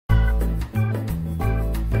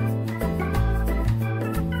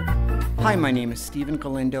Hi, my name is Stephen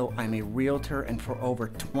Galindo. I'm a realtor, and for over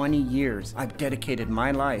 20 years, I've dedicated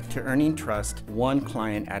my life to earning trust one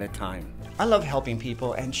client at a time. I love helping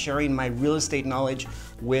people and sharing my real estate knowledge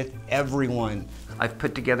with everyone. I've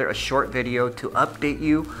put together a short video to update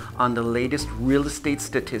you on the latest real estate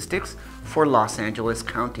statistics for Los Angeles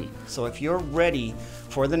County. So if you're ready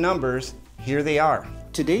for the numbers, here they are.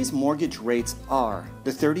 Today's mortgage rates are: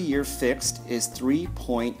 the 30-year fixed is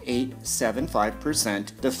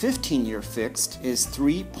 3.875%, the 15-year fixed is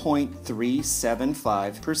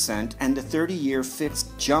 3.375%, and the 30-year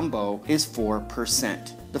fixed jumbo is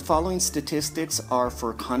 4%. The following statistics are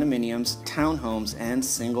for condominiums, townhomes, and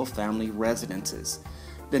single-family residences.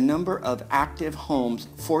 The number of active homes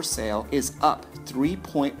for sale is up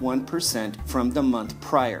 3.1% from the month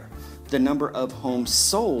prior. The number of homes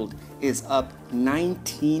sold is up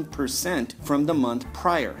 19% from the month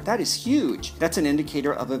prior. That is huge. That's an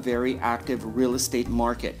indicator of a very active real estate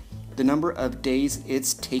market. The number of days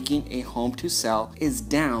it's taking a home to sell is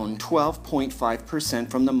down 12.5%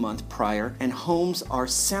 from the month prior, and homes are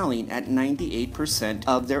selling at 98%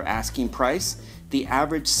 of their asking price. The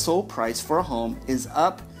average sold price for a home is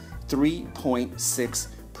up 3.6%.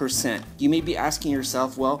 You may be asking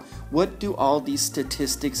yourself, well, what do all these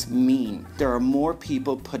statistics mean? There are more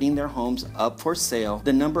people putting their homes up for sale.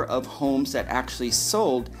 The number of homes that actually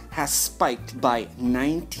sold has spiked by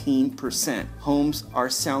 19%. Homes are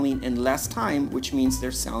selling in less time, which means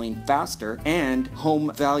they're selling faster, and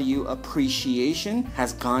home value appreciation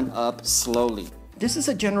has gone up slowly. This is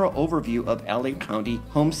a general overview of LA County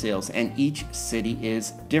home sales, and each city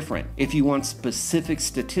is different. If you want specific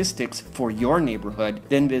statistics for your neighborhood,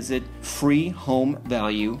 then visit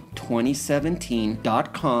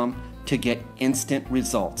freehomevalue2017.com to get instant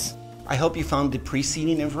results. I hope you found the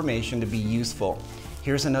preceding information to be useful.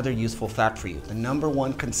 Here's another useful fact for you. The number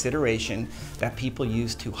one consideration that people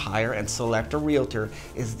use to hire and select a realtor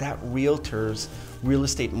is that realtor's real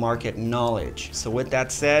estate market knowledge. So with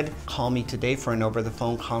that said, call me today for an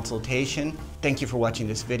over-the-phone consultation. Thank you for watching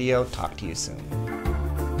this video. Talk to you soon.